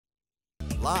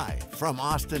Live from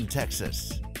Austin,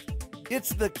 Texas,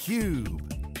 it's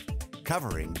theCUBE,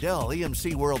 covering Dell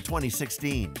EMC World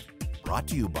 2016. Brought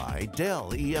to you by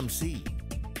Dell EMC.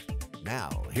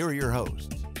 Now, here are your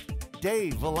hosts,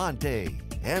 Dave Vellante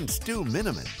and Stu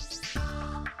Miniman.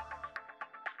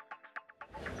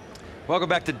 Welcome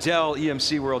back to Dell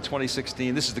EMC World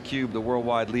 2016. This is theCUBE, the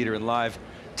worldwide leader in live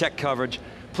tech coverage.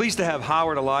 Pleased to have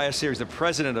Howard Elias here. He's the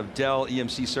president of Dell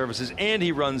EMC Services and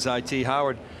he runs IT.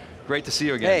 Howard, great to see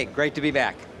you again. Hey, great to be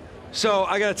back. So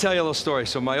I got to tell you a little story.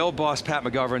 So my old boss, Pat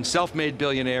McGovern, self-made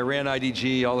billionaire, ran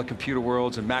IDG, all the Computer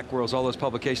Worlds and Mac Worlds, all those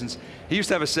publications. He used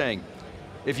to have a saying,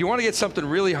 if you want to get something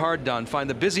really hard done, find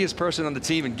the busiest person on the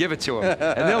team and give it to them,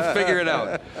 and they'll figure it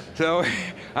out. So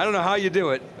I don't know how you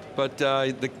do it, but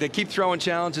they keep throwing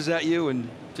challenges at you and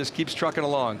just keeps trucking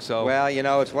along. So well, you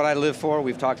know, it's what I live for.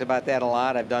 We've talked about that a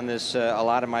lot. I've done this a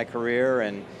lot in my career,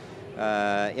 and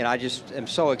you know, I just am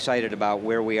so excited about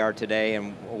where we are today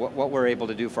and what we're able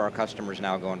to do for our customers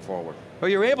now going forward. Well,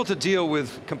 you're able to deal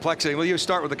with complexity. Well, you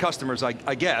start with the customers,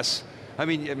 I guess. I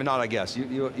mean, not I guess.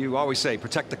 You always say,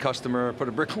 protect the customer, put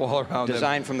a brick wall around them.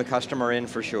 Design from the customer in,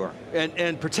 for sure.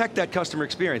 And protect that customer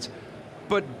experience.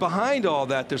 But behind all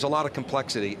that, there's a lot of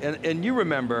complexity. And you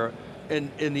remember,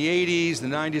 in the 80s, the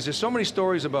 90s, there's so many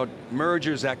stories about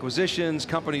mergers, acquisitions,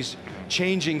 companies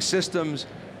changing systems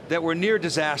that were near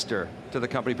disaster to the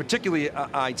company, particularly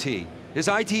IT. Is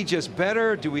IT just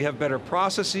better? Do we have better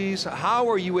processes? How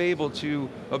are you able to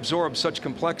absorb such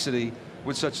complexity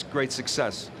with such great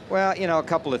success? Well, you know, a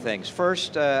couple of things.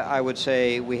 First, I would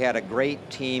say we had a great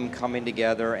team coming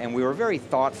together and we were very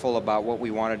thoughtful about what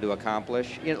we wanted to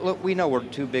accomplish. You know, look, we know we're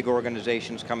two big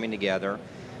organizations coming together.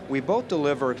 We both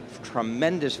deliver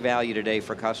tremendous value today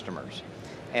for customers.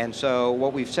 And so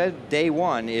what we've said day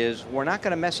one is we're not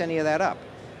going to mess any of that up.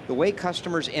 The way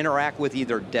customers interact with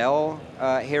either Dell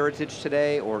heritage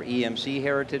today or EMC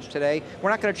heritage today, we're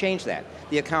not going to change that.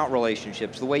 The account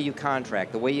relationships, the way you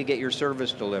contract, the way you get your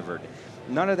service delivered,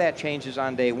 none of that changes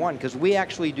on day one, because we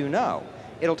actually do know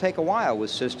it'll take a while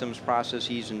with systems,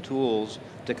 processes, and tools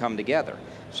to come together.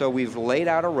 So we've laid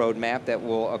out a roadmap that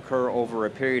will occur over a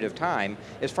period of time.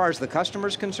 As far as the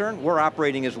customer's concerned, we're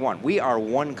operating as one. We are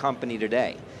one company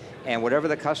today, and whatever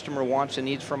the customer wants and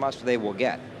needs from us, they will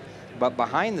get. But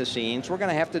behind the scenes, we're going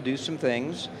to have to do some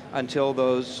things until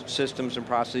those systems and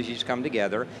processes come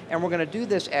together, and we're going to do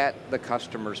this at the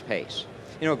customer's pace.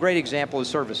 You know, a great example is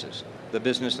services, the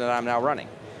business that I'm now running.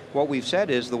 What we've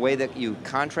said is the way that you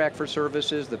contract for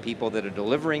services, the people that are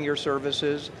delivering your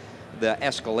services, the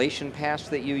escalation paths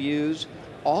that you use,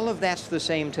 all of that's the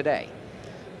same today.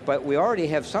 But we already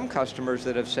have some customers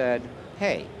that have said,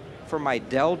 hey, for my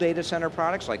Dell data center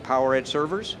products like PowerEdge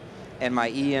servers, and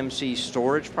my EMC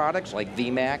storage products like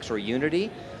VMAX or Unity,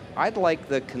 I'd like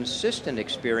the consistent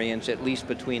experience at least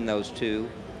between those two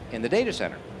in the data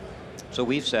center. So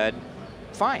we've said,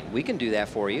 fine, we can do that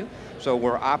for you. So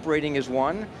we're operating as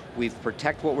one, we've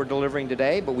protect what we're delivering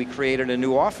today, but we created a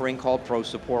new offering called Pro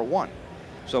Support One.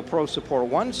 So Pro Support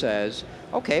One says,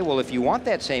 okay, well if you want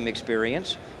that same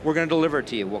experience, we're going to deliver it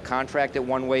to you. We'll contract it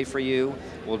one way for you,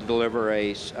 we'll deliver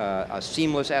a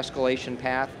seamless escalation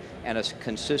path, and a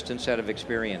consistent set of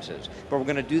experiences. But we're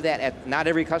going to do that at, not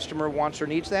every customer wants or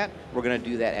needs that, we're going to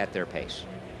do that at their pace.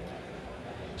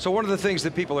 So one of the things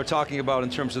that people are talking about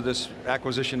in terms of this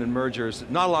acquisition and merger is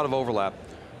not a lot of overlap,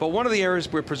 but one of the areas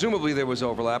where presumably there was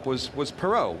overlap was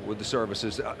Perot with the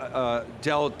services.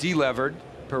 Dell delevered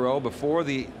Perot before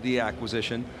the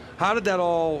acquisition. How did that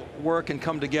all work and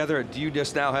come together? Do you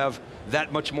just now have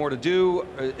that much more to do?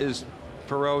 Is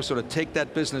Perot sort of take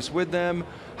that business with them?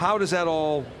 How does that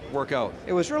all work out?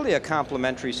 It was really a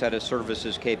complementary set of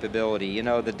services capability. You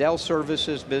know, the Dell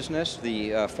Services business,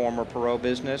 the former Perot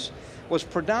business, was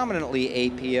predominantly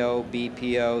APO,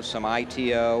 BPO, some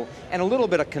ITO, and a little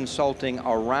bit of consulting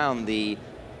around the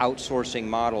outsourcing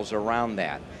models around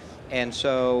that. And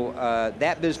so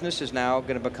that business is now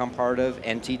going to become part of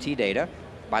NTT Data.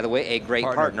 By the way, a great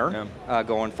partner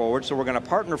going forward. So we're going to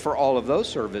partner for all of those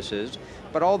services,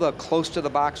 but all the close to the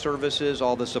box services,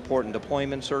 all the support and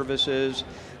deployment services,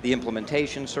 the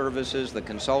implementation services, the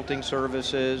consulting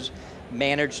services,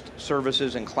 managed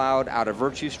services and cloud out of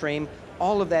VirtuStream,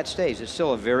 all of that stays. It's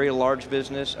still a very large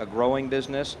business, a growing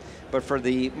business, but for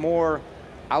the more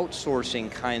outsourcing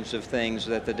kinds of things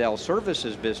that the Dell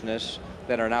Services business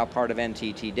that are now part of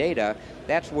NTT Data,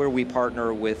 that's where we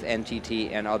partner with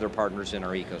NTT and other partners in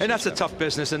our ecosystem. And that's a tough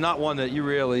business and not one that you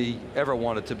really ever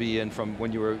wanted to be in from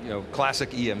when you were, classic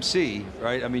EMC,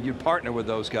 right? I mean, you partner with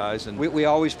those guys. And we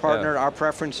always partner. Our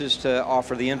preference is to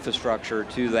offer the infrastructure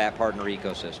to that partner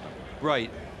ecosystem. Right.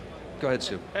 Go ahead,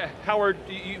 Stu. Howard,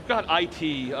 you've got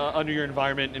IT under your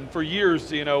environment, and for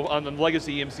years, on the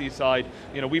legacy EMC side,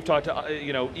 we've talked to,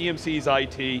 EMC's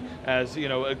IT as,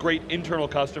 a great internal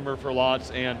customer for lots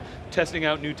and testing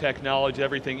out new technology,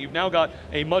 everything. You've now got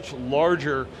a much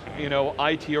larger,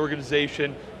 IT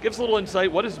organization. Give us a little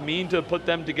insight. What does it mean to put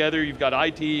them together? You've got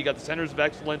IT, you got the centers of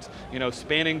excellence,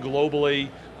 spanning globally.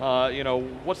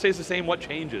 What stays the same? What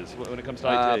changes when it comes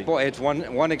to IT? Boy, it's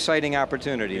one exciting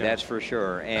opportunity, that's for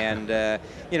sure. And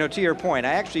to your point,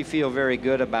 I actually feel very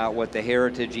good about what the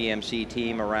Heritage EMC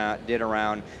team did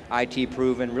around IT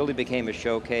Proven. Really became a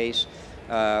showcase.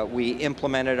 We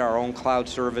implemented our own cloud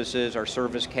services, our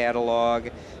service catalog.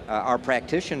 Our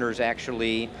practitioners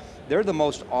actually, they're the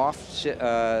most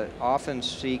often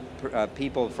seek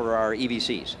people for our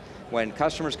EBCs. When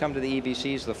customers come to the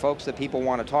EBCs, the folks that people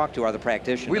want to talk to are the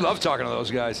practitioners. We love talking to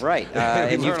those guys. Right,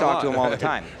 and you've talked to them all the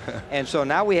time. And so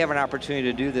now we have an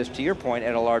opportunity to do this, to your point,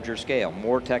 at a larger scale.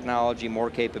 More technology, more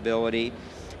capability.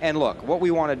 And look, what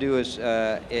we want to do is,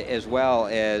 as well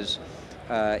as,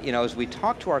 as we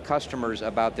talk to our customers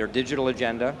about their digital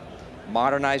agenda,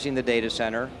 modernizing the data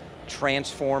center,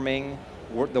 transforming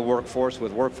the workforce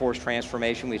with workforce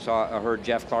transformation. We heard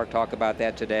Jeff Clark talk about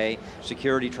that today.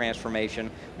 Security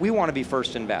transformation. We want to be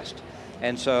first and best.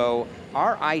 And so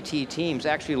our IT teams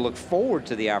actually look forward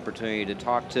to the opportunity to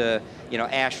talk to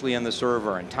Ashley on the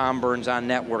server and Tom Burns on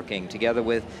networking, together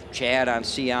with Chad on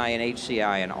CI and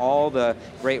HCI and all the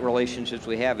great relationships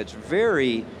we have. It's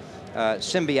very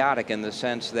symbiotic in the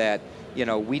sense that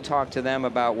we talk to them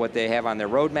about what they have on their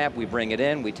roadmap, we bring it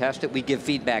in, we test it, we give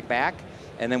feedback back,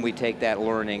 and then we take that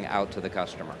learning out to the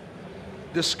customer.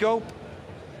 The scope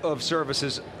of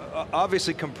services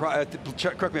obviously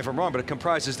correct me if I'm wrong, but it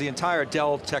comprises the entire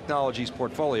Dell Technologies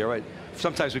portfolio, right?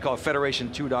 Sometimes we call it Federation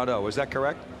 2.0, is that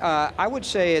correct? I would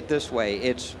say it this way,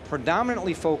 it's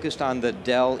predominantly focused on the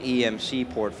Dell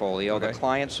EMC portfolio, the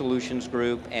Client Solutions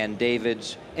Group and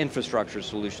David's Infrastructure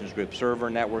Solutions Group, server,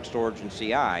 network, storage, and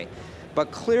CI. But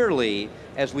clearly,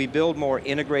 as we build more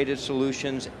integrated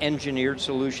solutions, engineered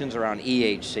solutions around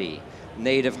EHC,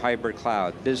 native hybrid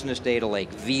cloud, business data lake,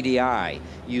 VDI,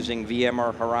 using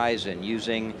VMware Horizon,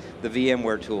 using the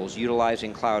VMware tools,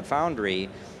 utilizing Cloud Foundry,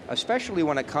 especially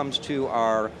when it comes to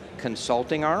our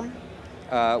consulting arm.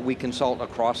 We consult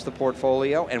across the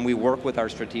portfolio and we work with our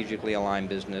strategically aligned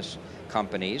business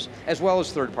companies, as well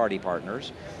as third-party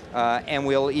partners. And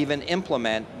we'll even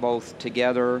implement both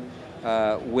together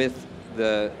with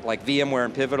like VMware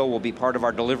and Pivotal will be part of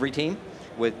our delivery team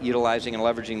with utilizing and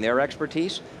leveraging their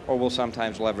expertise, or we'll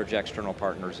sometimes leverage external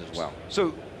partners as well.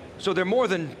 So they're more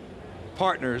than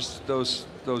partners, those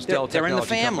Dell technology they're in the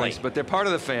family. Companies, but they're part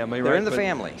of the family, right? They're in the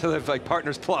family. So they're like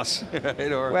partners plus, right?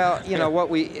 Well,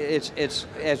 it's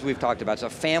as we've talked about, it's a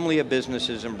family of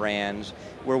businesses and brands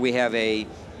where we have a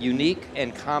unique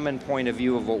and common point of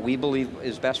view of what we believe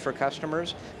is best for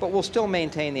customers, but we'll still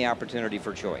maintain the opportunity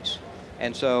for choice.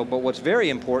 And so, but what's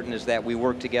very important is that we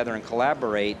work together and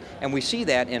collaborate, and we see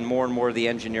that in more and more of the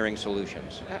engineering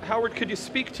solutions. Howard, could you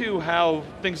speak to how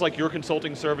things like your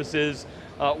consulting services,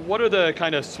 what are the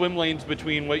kind of swim lanes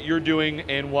between what you're doing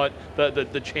and what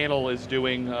the channel is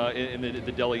doing in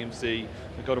the Dell EMC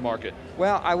go-to-market?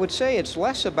 Well, I would say it's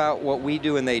less about what we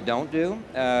do and they don't do,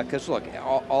 because look,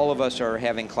 all of us are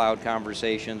having cloud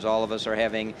conversations, all of us are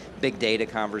having big data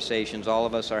conversations, all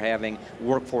of us are having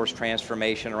workforce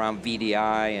transformation around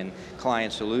VDI and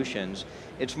client solutions.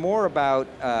 It's more about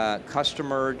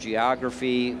customer,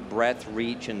 geography, breadth,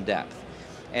 reach, and depth.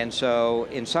 And so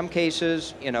in some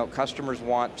cases, customers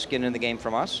want skin in the game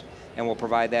from us, and we'll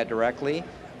provide that directly.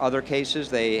 Other cases,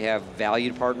 they have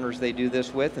valued partners they do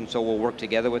this with, and so we'll work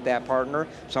together with that partner.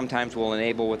 Sometimes we'll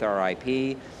enable with our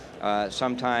IP.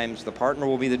 Sometimes the partner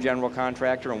will be the general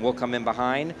contractor and we'll come in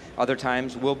behind. Other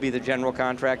times we'll be the general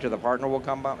contractor, the partner will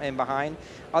come in behind.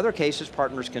 Other cases,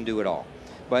 partners can do it all.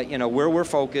 But where we're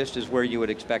focused is where you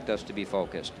would expect us to be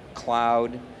focused.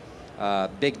 Cloud,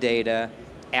 big data,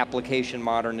 application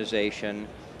modernization,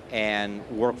 and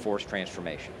workforce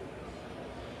transformation.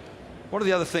 One of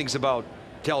the other things about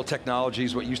Dell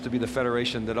Technologies, what used to be the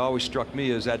Federation, that always struck me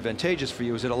as advantageous for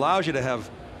you is it allows you to have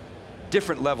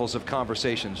different levels of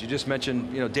conversations. You just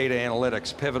mentioned data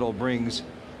analytics. Pivotal brings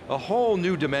a whole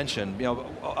new dimension,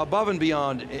 above and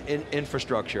beyond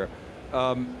infrastructure.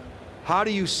 How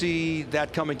do you see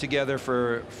that coming together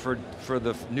for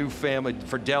the new family,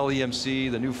 for Dell EMC,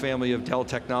 the new family of Dell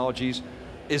Technologies?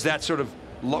 Is that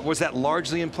was that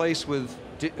largely in place with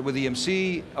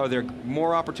EMC? Are there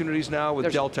more opportunities now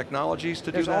with Dell Technologies to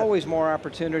do that? There's always more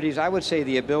opportunities. I would say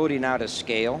the ability now to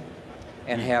scale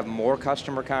and have more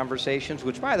customer conversations,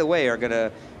 which by the way are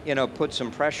going to put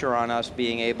some pressure on us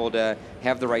being able to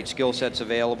have the right skill sets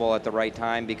available at the right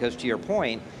time, because to your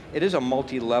point, it is a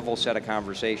multi-level set of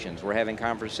conversations. We're having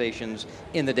conversations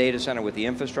in the data center with the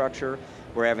infrastructure,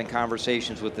 we're having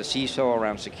conversations with the CISO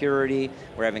around security,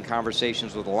 we're having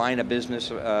conversations with the line of business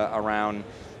around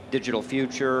digital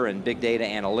future and big data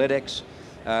analytics.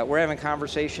 We're having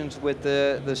conversations with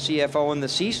the CFO and the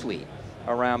C-suite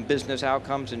around business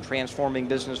outcomes and transforming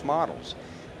business models.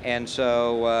 And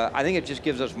so I think it just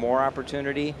gives us more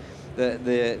opportunity.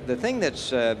 The thing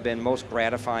that's been most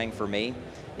gratifying for me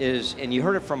is, and you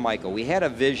heard it from Michael, we had a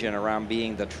vision around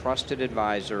being the trusted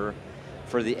advisor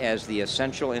as the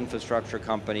essential infrastructure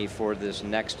company for this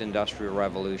next industrial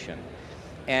revolution.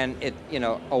 And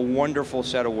a wonderful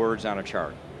set of words on a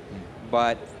chart.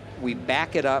 But we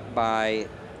back it up by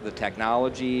the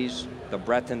technologies, the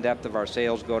breadth and depth of our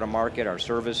sales go-to-market, our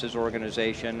services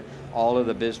organization, all of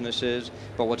the businesses.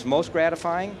 But what's most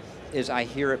gratifying is I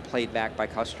hear it played back by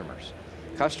customers.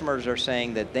 Customers are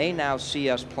saying that they now see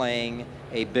us playing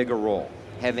a bigger role,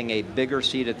 having a bigger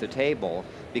seat at the table,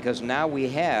 because now we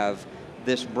have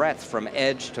this breadth from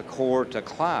edge to core to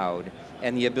cloud,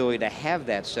 and the ability to have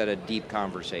that set of deep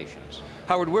conversations.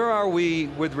 Howard, where are we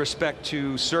with respect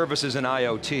to services and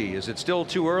IoT? Is it still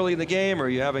too early in the game, or are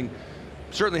you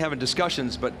certainly having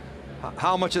discussions, but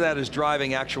how much of that is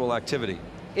driving actual activity?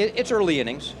 It's early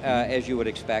innings, as you would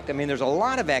expect. I mean, there's a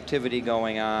lot of activity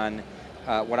going on,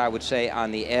 what I would say,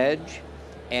 on the edge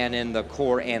and in the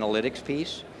core analytics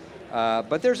piece.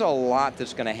 But there's a lot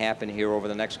that's going to happen here over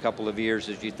the next couple of years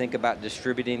as you think about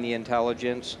distributing the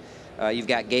intelligence. You've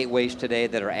got gateways today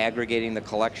that are aggregating the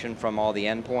collection from all the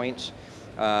endpoints.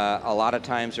 A lot of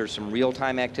times there's some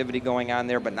real-time activity going on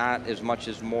there, but not as much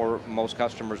as most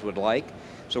customers would like.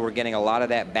 So we're getting a lot of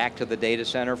that back to the data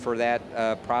center for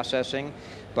that processing.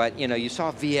 But you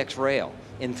saw VxRail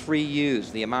in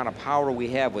 3Us, the amount of power we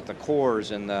have with the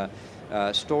cores and the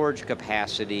storage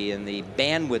capacity and the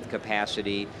bandwidth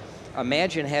capacity.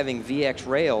 Imagine having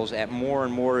VxRails at more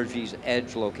and more of these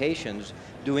edge locations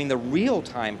doing the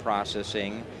real-time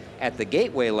processing at the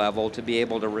gateway level to be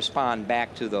able to respond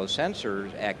back to those sensor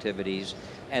activities.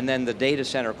 And then the data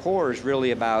center core is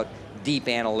really about deep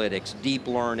analytics, deep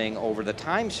learning over the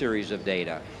time series of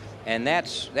data. And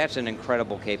that's an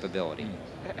incredible capability.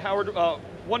 Howard,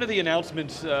 one of the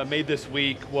announcements made this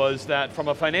week was that from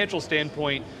a financial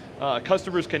standpoint,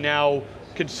 customers can now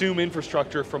consume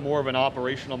infrastructure from more of an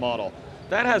operational model.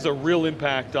 That has a real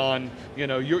impact on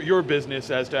your business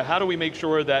as to how do we make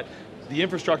sure that the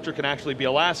infrastructure can actually be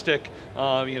elastic,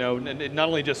 not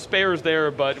only just spares there,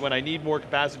 but when I need more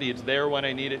capacity, it's there when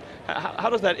I need it. How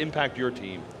does that impact your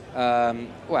team?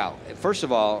 Well, first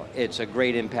of all, it's a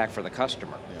great impact for the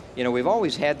customer. Yeah. We've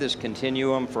always had this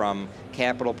continuum from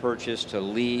capital purchase to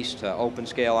lease to open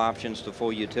scale options to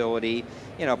full utility,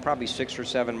 probably 6 or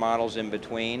 7 models in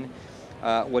between.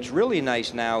 What's really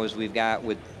nice now is we've got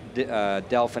with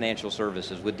Dell Financial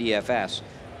Services, with DFS,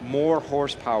 more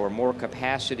horsepower, more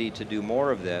capacity to do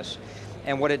more of this.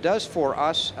 And what it does for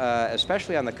us,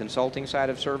 especially on the consulting side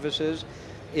of services,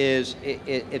 is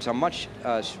it's a much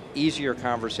easier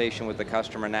conversation with the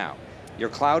customer now. You're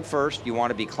cloud first, you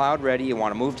want to be cloud ready, you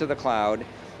want to move to the cloud.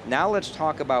 Now let's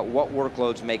talk about what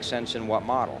workloads make sense in what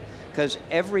model. Because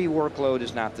every workload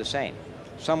is not the same.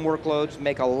 Some workloads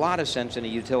make a lot of sense in a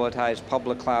utilitized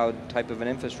public cloud type of an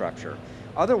infrastructure.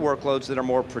 Other workloads that are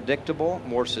more predictable,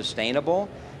 more sustainable,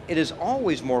 it is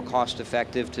always more cost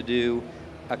effective to do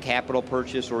a capital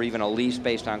purchase or even a lease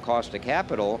based on cost of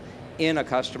capital in a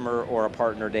customer or a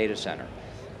partner data center.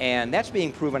 And that's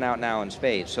being proven out now in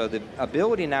spades. So the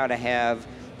ability now to have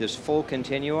this full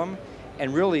continuum,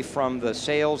 and really from the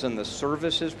sales and the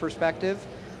services perspective,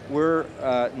 we're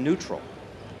neutral.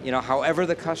 However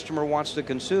the customer wants to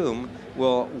consume,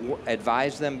 we'll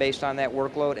advise them based on that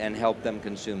workload and help them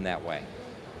consume that way.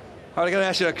 I got to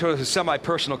ask you a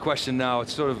semi-personal question now.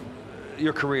 It's sort of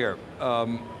your career.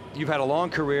 You've had a long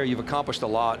career, you've accomplished a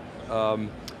lot.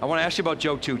 I want to ask you about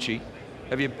Joe Tucci.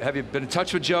 Have you been in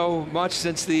touch with Joe much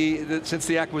since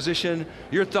the acquisition?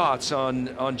 Your thoughts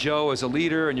on Joe as a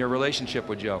leader and your relationship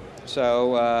with Joe?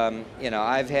 So,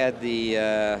 I've had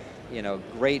the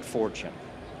great fortune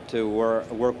to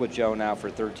work with Joe now for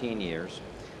 13 years.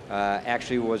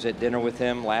 Actually was at dinner with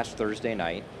him last Thursday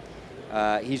night.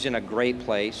 He's in a great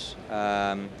place.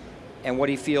 And what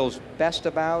he feels best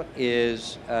about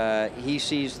is he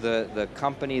sees the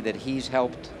company that he's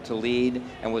helped to lead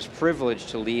and was privileged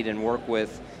to lead and work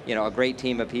with a great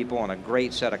team of people and a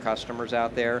great set of customers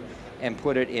out there, and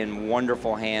put it in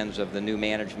wonderful hands of the new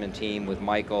management team with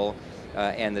Michael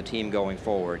and the team going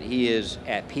forward. He is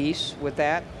at peace with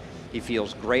that. He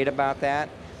feels great about that.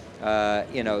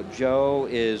 You know, Joe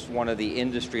is one of the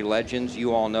industry legends,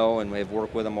 you all know, and we've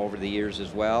worked with him over the years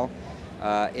as well.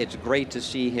 It's great to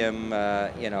see him,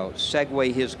 you know,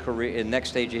 segue his career, next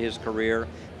stage of his career,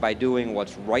 by doing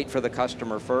what's right for the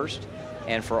customer first,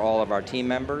 and for all of our team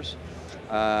members.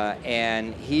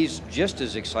 And he's just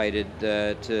as excited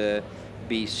to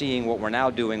be seeing what we're now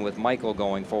doing with Michael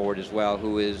going forward as well,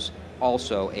 who is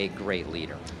also a great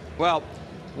leader. Well,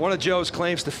 one of Joe's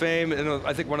claims to fame, and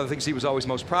I think one of the things he was always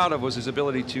most proud of, was his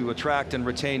ability to attract and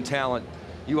retain talent.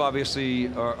 You obviously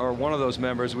are one of those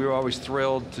members. We were always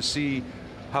thrilled to see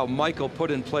how Michael put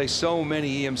in place so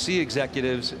many EMC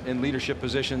executives in leadership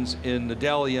positions in the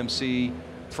Dell EMC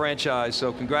franchise,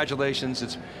 so congratulations.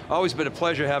 It's always been a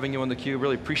pleasure having you on theCUBE.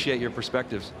 Really appreciate your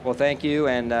perspectives. Well, thank you,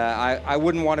 and I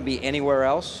wouldn't want to be anywhere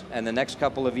else, and the next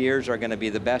couple of years are going to be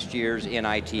the best years in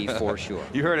IT for sure.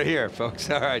 You heard it here, folks.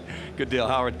 All right, good deal.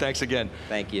 Howard, thanks again.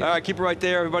 Thank you. All right, keep it right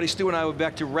there, everybody. Stu and I will be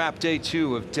back to wrap day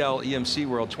 2 of Dell EMC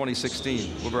World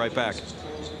 2016. We'll be right back.